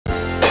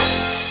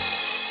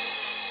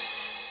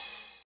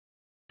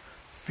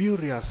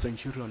Furious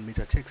Centurion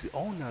meter taxi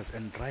owners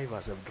and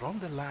drivers have drawn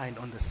the line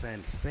on the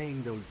sand,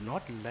 saying they will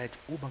not let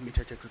Uber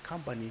meter taxi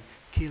company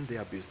kill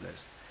their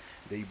business.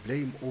 They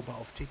blame Uber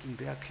of taking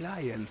their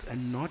clients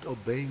and not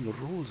obeying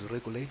rules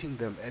regulating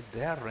them at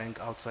their rank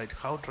outside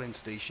Gautrain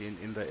station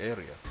in the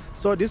area.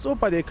 So this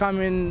Uber, they come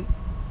in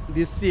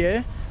this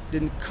year,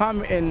 then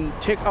come and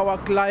take our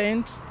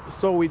clients,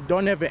 so we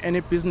don't have any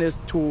business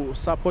to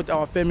support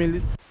our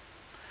families.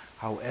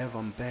 However,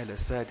 Mbele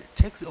said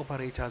taxi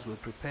operators were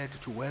prepared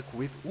to work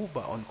with Uber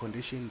on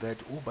condition that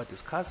Uber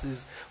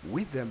discusses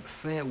with them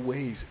fair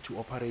ways to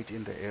operate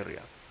in the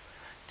area.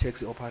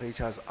 Taxi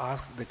operators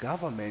asked the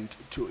government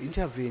to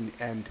intervene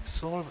and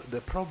solve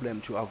the problem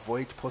to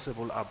avoid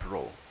possible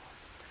uproar.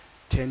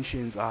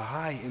 Tensions are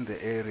high in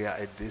the area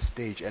at this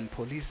stage and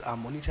police are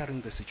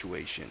monitoring the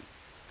situation.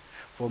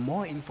 For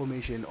more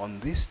information on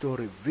this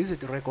story,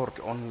 visit Record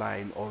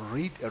Online or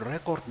read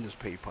Record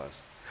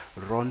newspapers.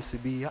 Ron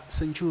Sibia,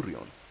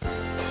 Centurion.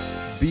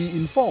 Be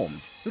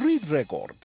informed. Read Record.